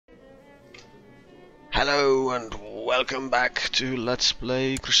Hello and welcome back to Let's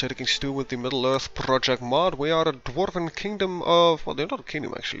Play Crusader Kings 2 with the Middle Earth Project mod. We are a dwarven kingdom of... well, they're not a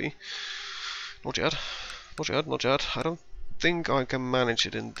kingdom actually. Not yet. Not yet, not yet. I don't think I can manage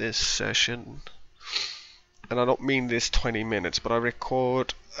it in this session. And I don't mean this 20 minutes, but I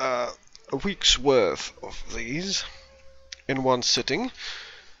record a week's worth of these in one sitting.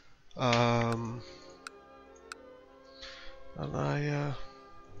 And I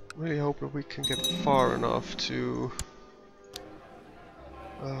really hope that we can get far enough to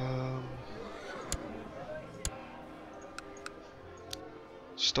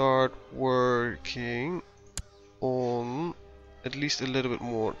start working on at least a little bit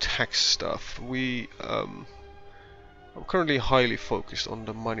more tax stuff. I'm currently highly focused on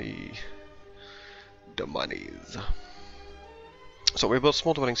the monies. So we built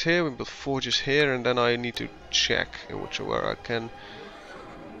small dwellings here, we built forges here, and then I need to check in where I can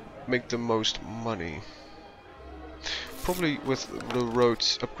make the most money. Probably with the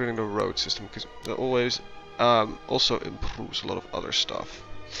roads, upgrading the road system, because that always also improves a lot of other stuff.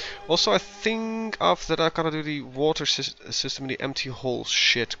 Also, I think after that I gotta do the water system and the empty hole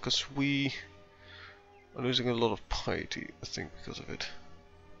shit, because we are losing a lot of piety, I think, because of it.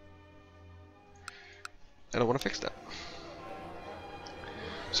 And I want to fix that.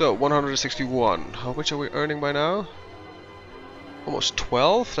 So, 161. How much are we earning by now? Almost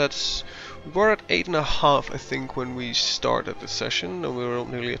 12. That's... we were at 8.5, I think, when we started the session, and we were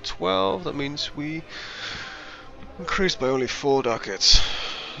nearly at 12. That means we increased by only 4 ducats.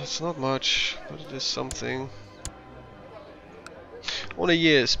 That's not much, but it is something. On a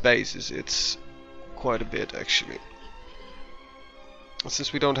year's basis, it's quite a bit, actually.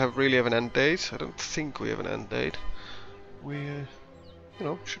 Since we don't really have an end date, I don't think we have an end date, we, you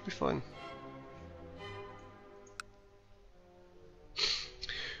know, should be fine.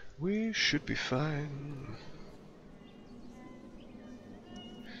 We should be fine.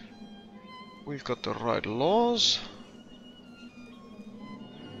 We've got the right laws.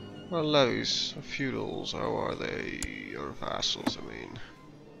 Well, levies, feudals, how are they? Or vassals, I mean.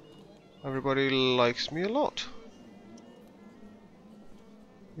 Everybody likes me a lot.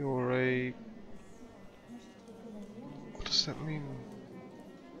 You're a... what does that mean?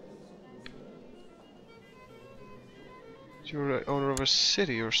 You're an owner of a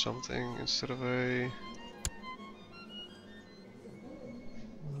city or something instead of a...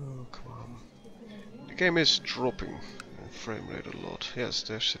 oh, come on. The game is dropping in frame rate a lot. Yes,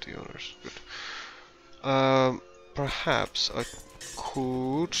 they're city owners. Good. Perhaps I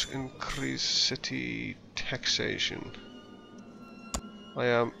could increase city taxation. I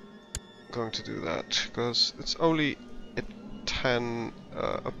am going to do that because it's only a 10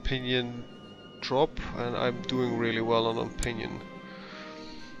 opinion drop, and I'm doing really well on opinion,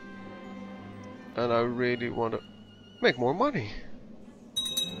 and I really want to make more money.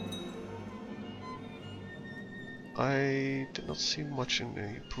 I did not see much in the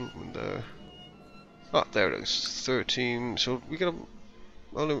improvement there. Ah, there it is, 13. So we get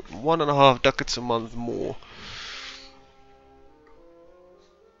only 1.5 ducats a month more.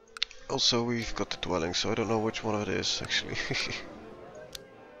 Also, we've got the dwelling, so I don't know which one it is actually.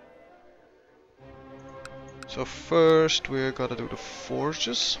 So first we're gonna do the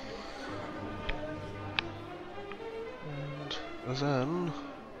forges, and then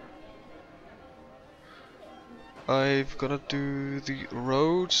I've gotta do the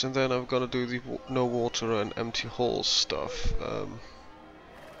roads, and then I'm gonna do the no water and empty halls stuff. And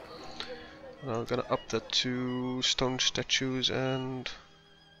I'm gonna up that to stone statues and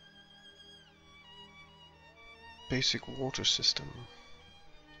basic water system.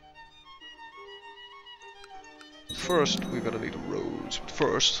 First, we're gonna need roads. But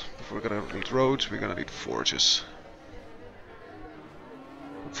first, before we're gonna need roads, we're gonna need forges.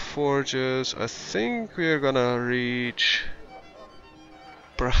 With forges, I think we're gonna reach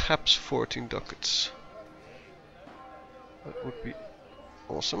perhaps 14 ducats. That would be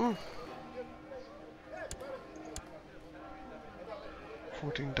awesome.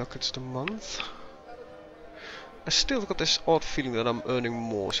 14 ducats a month. I still got this odd feeling that I'm earning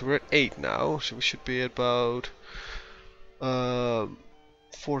more. So we're at 8 now, so we should be at about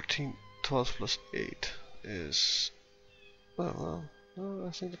 14, 12 plus 8 is... well, I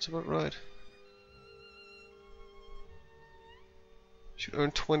think that's about right. Should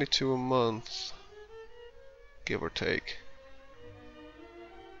earn 22 a month, give or take.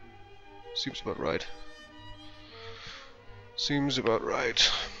 Seems about right. Seems about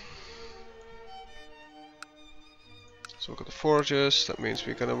right. So we've got the forges, that means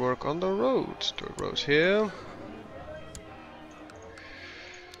we're gonna work on the roads. The roads here.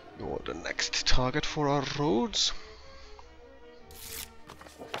 You're the next target for our roads.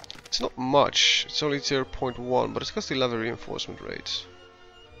 It's not much, it's only 0.1, but it's got the level reinforcement rates.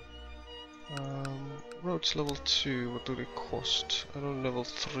 Roads level 2, what do they cost? I don't know, level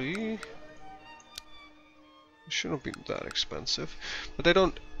 3? It shouldn't be that expensive. But they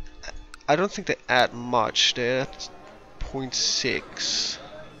don't, I don't think they add much, they add 0.6.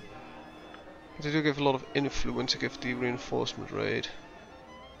 But they do give a lot of influence to give the reinforcement rate.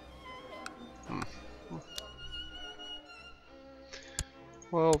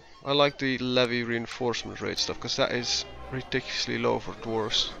 Well, I like the levy reinforcement rate stuff, because that is ridiculously low for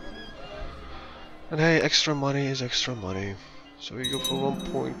dwarves. And hey, extra money is extra money. So we go for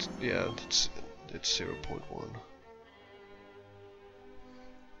 1 point, yeah, it's 0.1.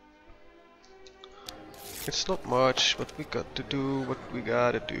 It's not much, but we got to do what we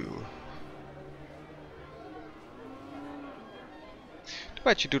gotta do. Too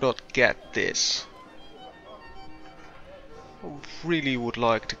bad you do not get this. I really would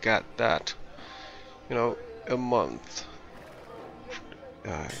like to get that, you know, a month.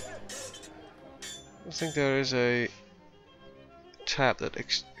 I think there is a tab that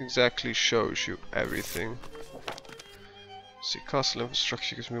exactly shows you everything. See, castle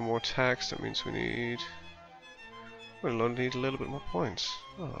infrastructure gives me more tax, that means we need... we'll only need a little bit more points.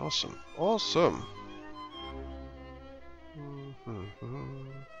 Oh, awesome. Awesome!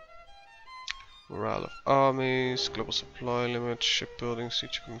 Morale of armies, global supply limit, shipbuilding,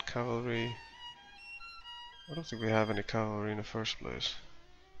 siege and cavalry. I don't think we have any cavalry in the first place.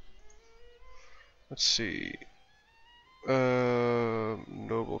 Let's see.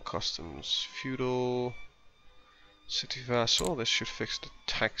 Noble customs, feudal, city vassal. This should fix the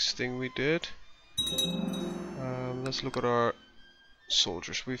tax thing we did. Let's look at our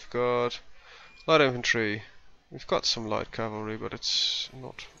soldiers. We've got light infantry. We've got some light cavalry, but it's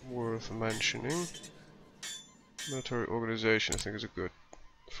not worth mentioning. Military organization, I think, is a good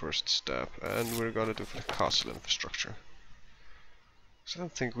first step, and we're gonna do for the castle infrastructure. So I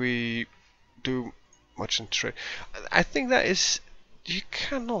don't think we do much in trade. I think that is, you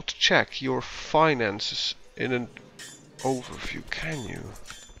cannot check your finances in an overview, can you?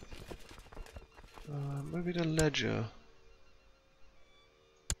 Maybe the ledger.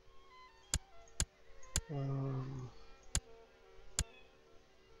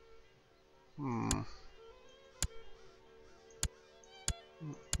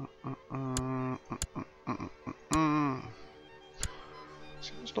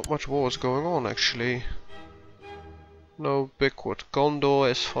 There's not much wars going on actually. No big what. Gondor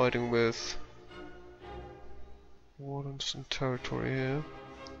is fighting with wardens and territory here.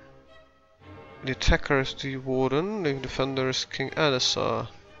 The attacker is the warden, the defender is King Adasar.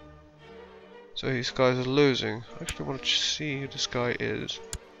 So these guys are losing. I actually want to see who this guy is.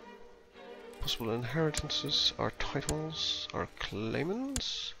 Possible inheritances, our titles, our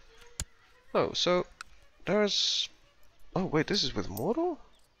claimants. Oh, so there's... oh wait, this is with Mordor?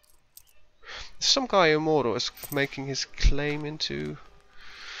 Some guy in Mordor is making his claim into...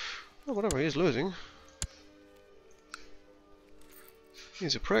 oh, whatever, he's losing.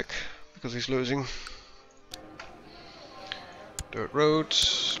 He's a prick, because he's losing. Dirt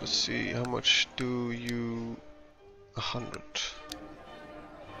roads, let's see, how much do you... 100.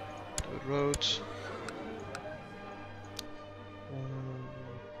 Dirt roads.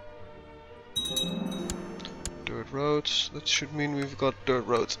 Dirt roads, that should mean we've got dirt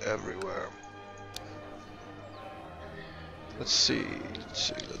roads everywhere. Let's see.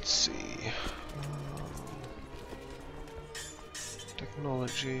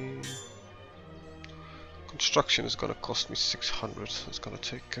 Technology. Construction is gonna cost me 600, so it's gonna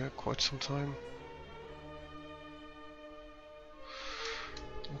take quite some time.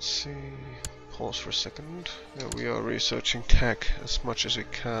 Let's see. Pause for a second. Yeah, we are researching tech as much as we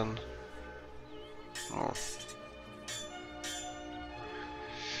can. Oh.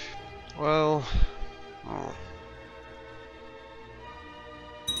 Well. Oh.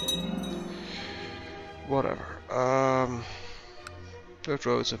 Whatever. Dirt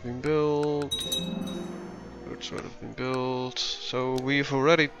roads have been built. Roads have been built. So we've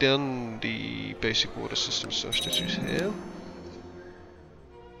already done the basic water system substitutes here.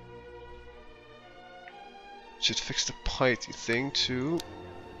 Should fix the piety thing too.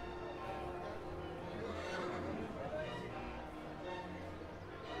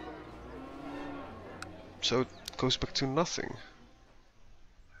 So it goes back to nothing.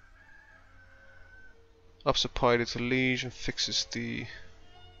 Ups the piety to liege and fixes the...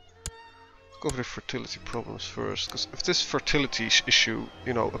 go over the fertility problems first, because if this fertility issue,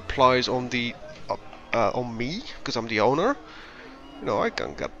 you know, applies on the on me, because I'm the owner, You know, I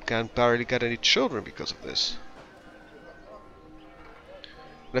can't barely get any children because of this.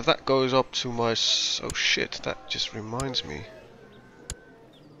 And if that goes up to my... oh shit, that just reminds me.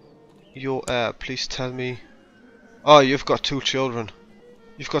 Your heir, please tell me... Oh, you've got 2 children.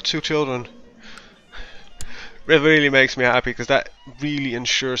 You've got 2 children. It really makes me happy, because that really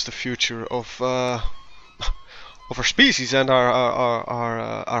ensures the future of our species and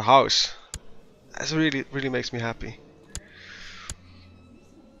our house. That really makes me happy.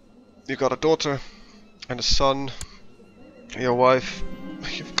 You got a daughter and a son. Your wife.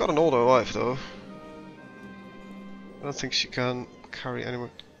 You've got an older wife though. I don't think she can carry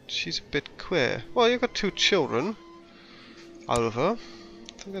anyone. She's a bit queer. Well, you've got 2 children out of her.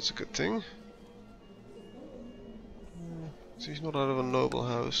 I think that's a good thing. She's not out of a noble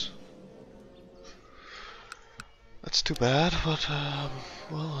house. That's too bad, but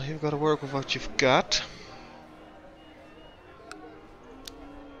well, you've got to work with what you've got.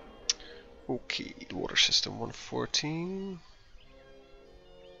 Okay, water system 114.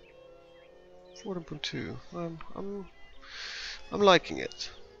 14.2. I'm liking it.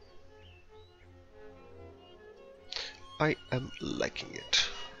 I am liking it.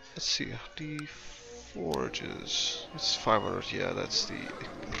 Let's see, the forges. It's 500, yeah, that's the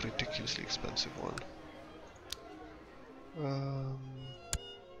ridiculously expensive one.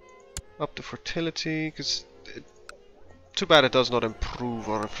 Up to fertility, because too bad it does not improve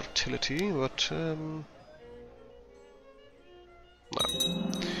our fertility, but no.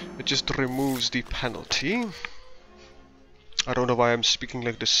 It just removes the penalty. I don't know why I'm speaking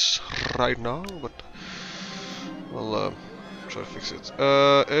like this right now, but I'll try to fix it.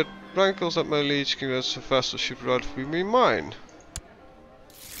 It rankles that my leech can get so fast as should rather be mine.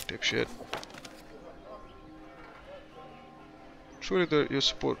 Dipshit. Truly your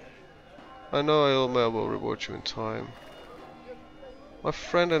support. I know I will reward you in time. My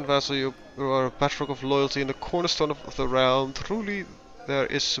friend and vassal, you are a bedrock of loyalty and the cornerstone of the realm. Truly there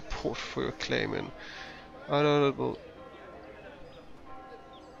is support for your claim in. I don't know.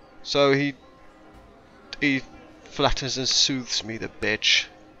 So he flatters and soothes me, the bitch.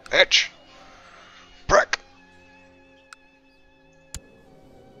 Bitch! Prick!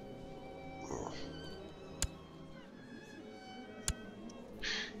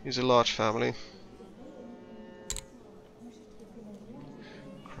 He's a large family.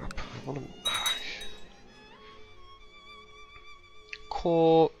 Crap, I want to...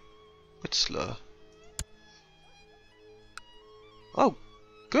 Whitzler. Oh,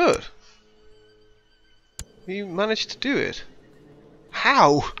 good! You managed to do it.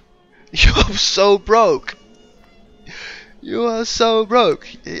 How? You're so broke! You are so broke.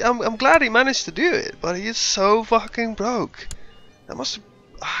 I'm glad he managed to do it, but he is so fucking broke. That must...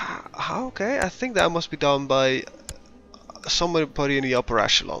 How? Okay, I think that must be done by somebody in the upper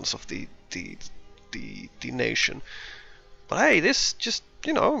echelons of the nation. But hey, this just,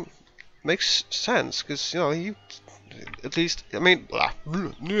 you know, makes sense, because, you know, he, at least, I mean,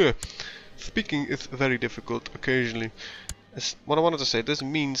 speaking is very difficult occasionally. What I wanted to say, this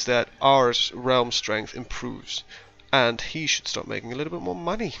means that our realm strength improves, and he should start making a little bit more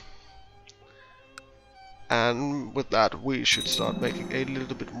money. And with that, we should start making a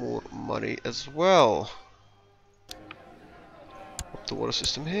little bit more money as well. Up the water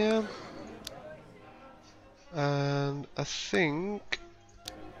system here. And I think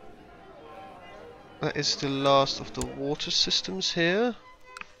that is the last of the water systems here.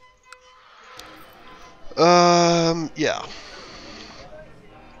 Yeah.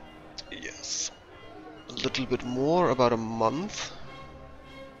 Yes. A little bit more, about a month.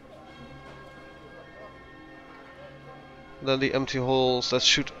 Then the empty holes, that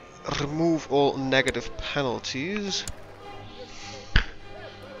should remove all negative penalties.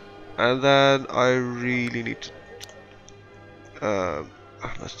 And then I really need to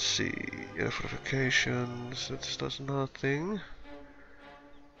let's see, fortifications, this does nothing.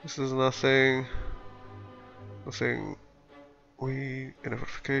 This does nothing. Nothing.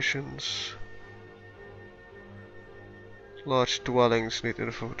 Fortifications. Large dwellings need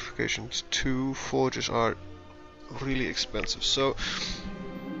fortifications. 2 forges are really expensive, so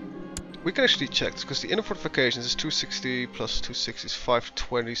we can actually check this, because the inner fortifications is 260 plus 260 is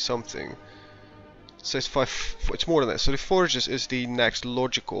 520 something. It says 5, it's more than that. So the forges is the next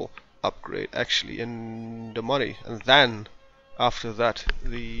logical upgrade actually in the money, and then after that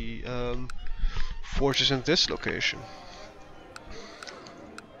the forges in this location.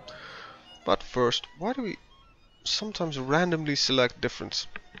 But first, why do we sometimes randomly select different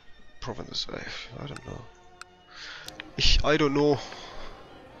provinces? I don't know. I don't know.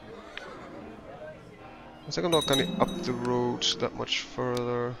 I think I'm not going to up the roads that much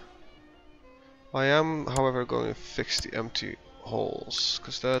further. I am, however, going to fix the empty holes,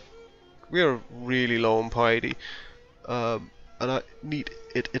 because that we are really low on piety, and I need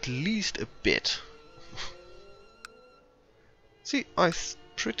it at least a bit. See, I'm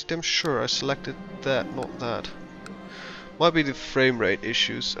pretty damn sure I selected that, not that. Might be the frame rate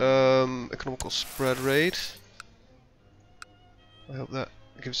issues. Economical spread rate. I hope that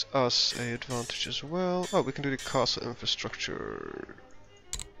gives us an advantage as well. Oh, we can do the castle infrastructure.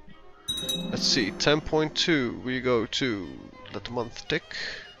 Let's see, 10.2 we go to. Let the month tick.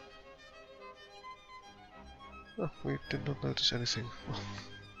 Oh, we did not notice anything.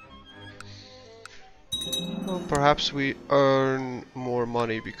 Well, perhaps we earn more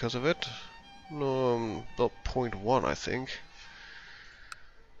money because of it. No, about 0.1 I think.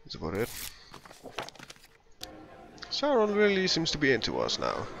 That's about it. Sauron really seems to be into us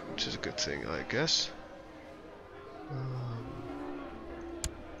now, which is a good thing, I guess.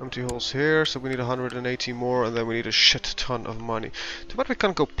 Empty holes here, so we need 180 more, and then we need a shit ton of money. Too bad we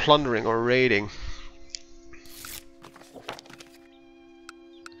can't go plundering or raiding.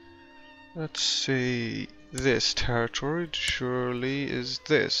 Let's see. This territory surely is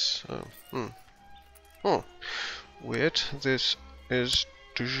this. Weird. This is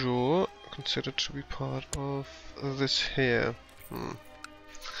du jour considered to be part of this here.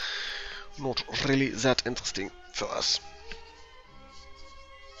 Not really that interesting for us.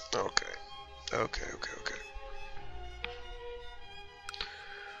 Okay.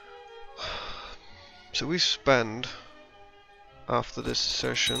 So we spend, after this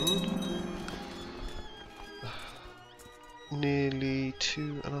session, nearly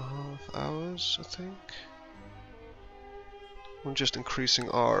 2.5 hours, I think. I'm just increasing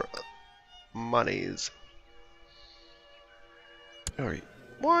our monies. Alright.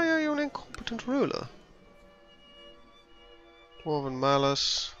 Why are you an incompetent ruler? Dwarven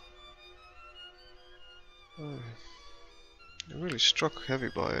Malice. Oh, I really struck heavy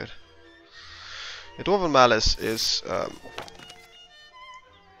by it. Yeah, Dwarven Malice is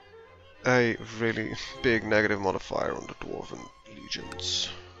a really big negative modifier on the Dwarven legions.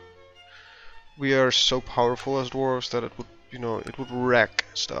 We are so powerful as dwarves that it would, you know, it would wreck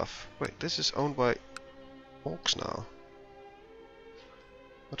stuff. Wait, this is owned by orcs now.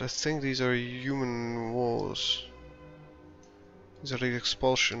 But I think these are human wars. These are the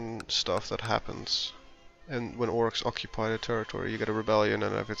expulsion stuff that happens. And when orcs occupy the territory, you get a rebellion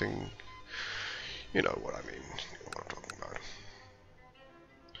and everything. You know what I mean. You know what I'm talking about.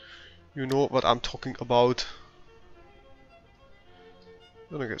 You know what I'm talking about.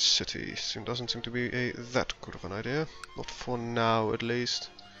 Then I guess city doesn't seem to be that good of an idea. Not for now, at least.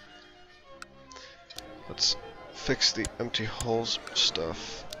 Let's fix the empty holes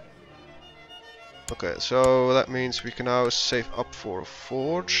stuff. Okay, so that means we can now save up for a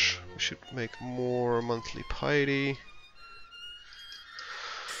forge. We should make more monthly piety.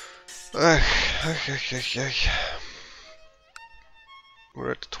 We're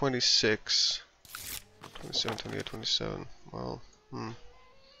at 26. 27, 28, 27. Well,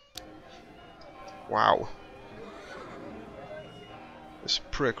 Wow. This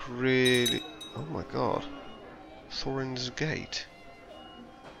prick really... Oh my god. Thorin's Gate.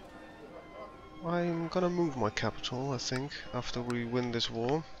 I'm gonna move my capital, I think, after we win this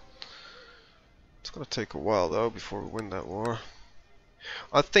war. It's gonna take a while though before we win that war.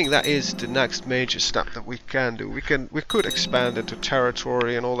 I think that is the next major step that we can do. We could expand into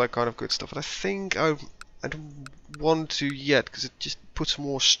territory and all that kind of good stuff, but I think I don't want to yet because it just puts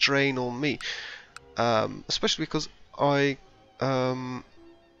more strain on me. Especially because I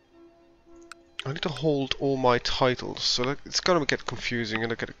need to hold all my titles, so like, it's gonna get confusing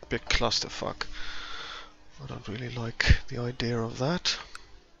and I get a big clusterfuck. I don't really like the idea of that.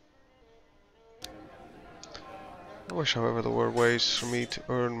 I wish, however, there were ways for me to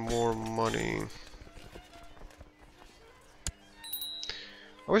earn more money.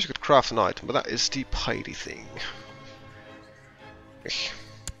 I wish I could craft an item, but that is the piety thing.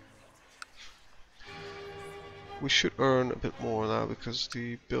 We should earn a bit more now because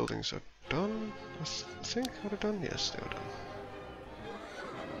the buildings are done. I think, are they done? Yes, they are done.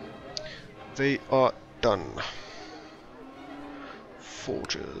 They are done.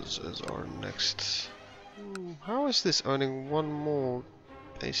 Forges is our next. How is this earning one more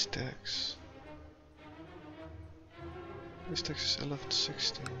base tax? Base tax is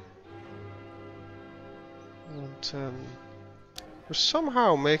 1160. 1110. We're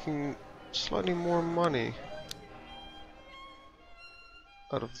somehow making slightly more money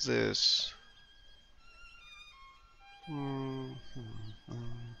out of this.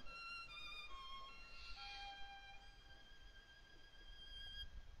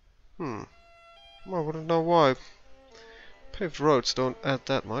 I wouldn't know why. Paved roads don't add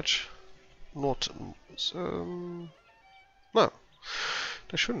that much. Not... no.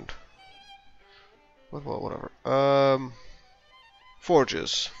 They shouldn't. But well, whatever.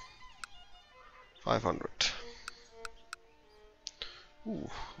 Forges. 500. Ooh,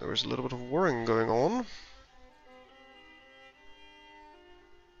 there is a little bit of warring going on.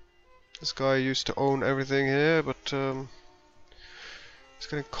 This guy used to own everything here, but he's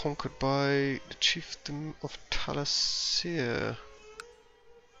getting conquered by the chieftain of Talasir.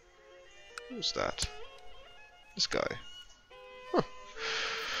 Who's that? This guy. Huh.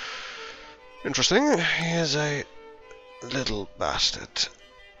 Interesting. He is a little bastard.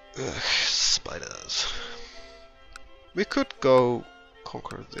 Ugh, spiders. We could go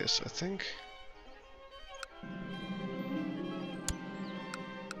conquer this, I think.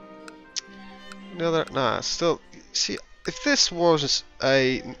 The other, nah, still. See, if this was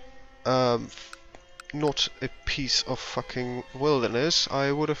a not a piece of fucking wilderness,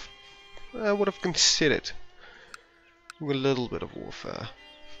 I would have considered doing a little bit of warfare.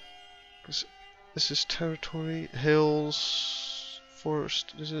 Because this is territory, hills,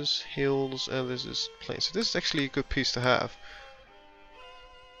 forest. This is hills, and this is plains. So this is actually a good piece to have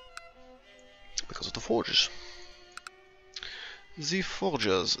because of the forges. The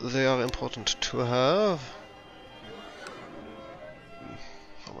forges, they are important to have.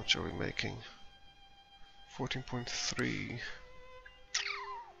 How much are we making? 14.3.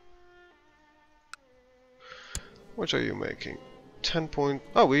 How much are you making? 10 point...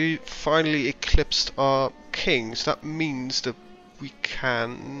 Oh, we finally eclipsed our kings. That means that we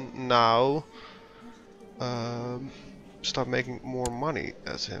can now start making more money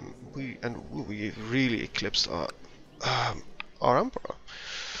as him. We really eclipsed our emperor.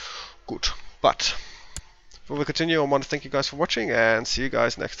 Good. But before we continue, I want to thank you guys for watching and see you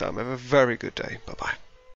guys next time. Have a very good day. Bye bye.